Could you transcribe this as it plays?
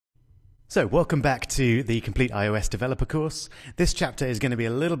So, welcome back to the Complete iOS Developer course. This chapter is going to be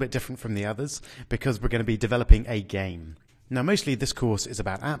a little bit different from the others because we're going to be developing a game. Now, mostly this course is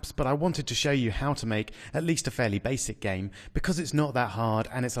about apps, but I wanted to show you how to make at least a fairly basic game because it's not that hard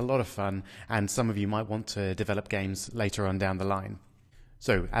and it's a lot of fun, and some of you might want to develop games later on down the line.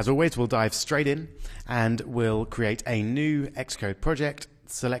 So, as always, we'll dive straight in and we'll create a new Xcode project,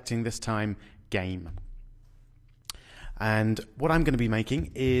 selecting this time game. And what I'm going to be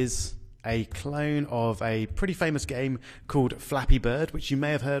making is a clone of a pretty famous game called Flappy Bird, which you may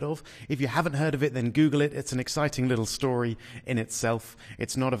have heard of. If you haven't heard of it, then Google it. It's an exciting little story in itself.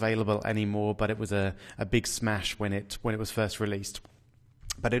 It's not available anymore, but it was a big smash when it was first released.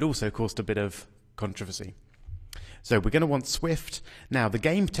 But it also caused a bit of controversy. So we're going to want Swift. Now, the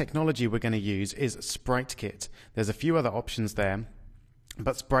game technology we're going to use is Sprite. There's a few other options there,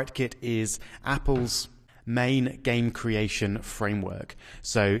 but Sprite is Apple's main game creation framework.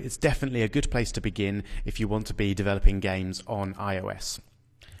 So it's definitely a good place to begin if you want to be developing games on iOS.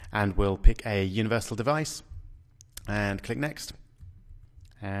 And we'll pick a universal device and click Next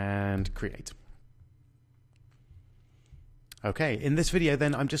and Create. Okay, in this video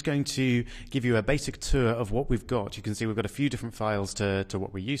then I'm just going to give you a basic tour of what we've got. You can see we've got a few different files to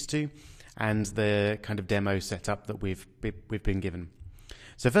what we're used to and the kind of demo setup that we've been given.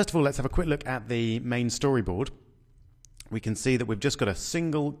 So first of all, let's have a quick look at the main storyboard. We can see that we've just got a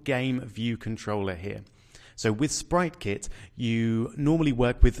single game view controller here. So with Sprite, you normally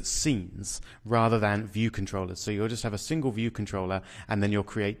work with scenes rather than view controllers. So you'll just have a single view controller and then you'll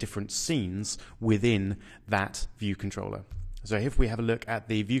create different scenes within that view controller. So if we have a look at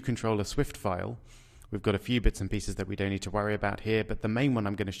the view controller Swift file, we've got a few bits and pieces that we don't need to worry about here, but the main one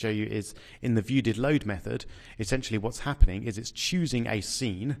I'm going to show you is in the viewDidLoad method. Essentially what's happening is it's choosing a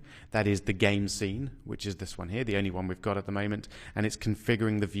scene, that is the game scene, which is this one here, the only one we've got at the moment, and it's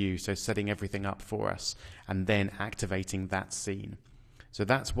configuring the view, so setting everything up for us, and then activating that scene. So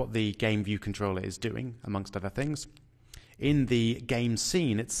that's what the game view controller is doing, amongst other things. In the game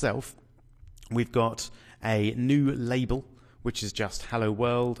scene itself, we've got a new label, which is just Hello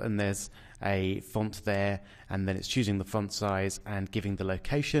World, and there's a font there, and then it's choosing the font size and giving the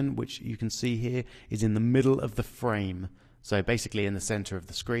location, which you can see here is in the middle of the frame, so basically in the center of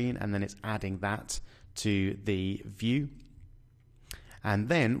the screen, and then it's adding that to the view. And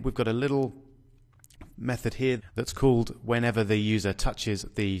then we've got a little method here that's called whenever the user touches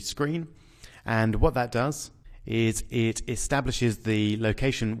the screen, and what that does is it establishes the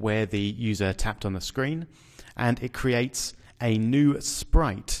location where the user tapped on the screen, and it creates a new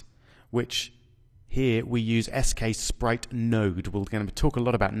sprite, which here we use SK Sprite node. We're going to talk a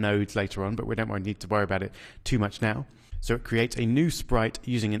lot about nodes later on, but we don't need to worry about it too much now. So it creates a new sprite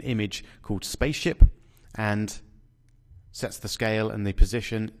using an image called spaceship and sets the scale and the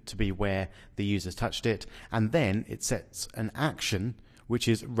position to be where the user touched it. And then it sets an action, which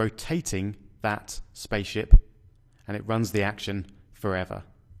is rotating that spaceship, and it runs the action forever.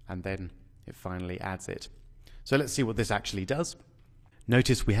 And then it finally adds it. So let's see what this actually does.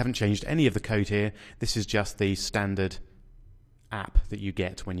 Notice we haven't changed any of the code here. This is just the standard app that you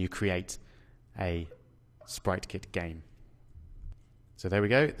get when you create a Sprite game. So there we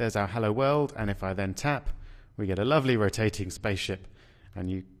go. There's our Hello World. And if I then tap, we get a lovely rotating spaceship. And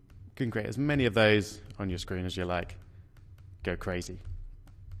you can create as many of those on your screen as you like. Go crazy.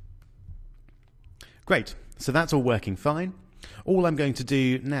 Great. So that's all working fine. All I'm going to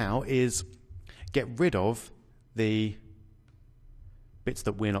do now is get rid of the bits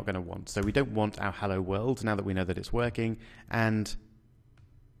that we're not going to want. So we don't want our Hello World now that we know that it's working, and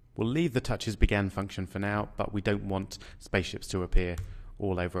we'll leave the touches began function for now, but we don't want spaceships to appear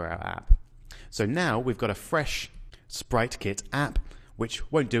all over our app. So now we've got a fresh Sprite app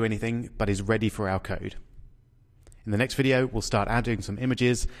which won't do anything but is ready for our code. In the next video, we'll start adding some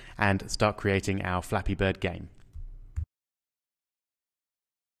images and start creating our Flappy Bird game.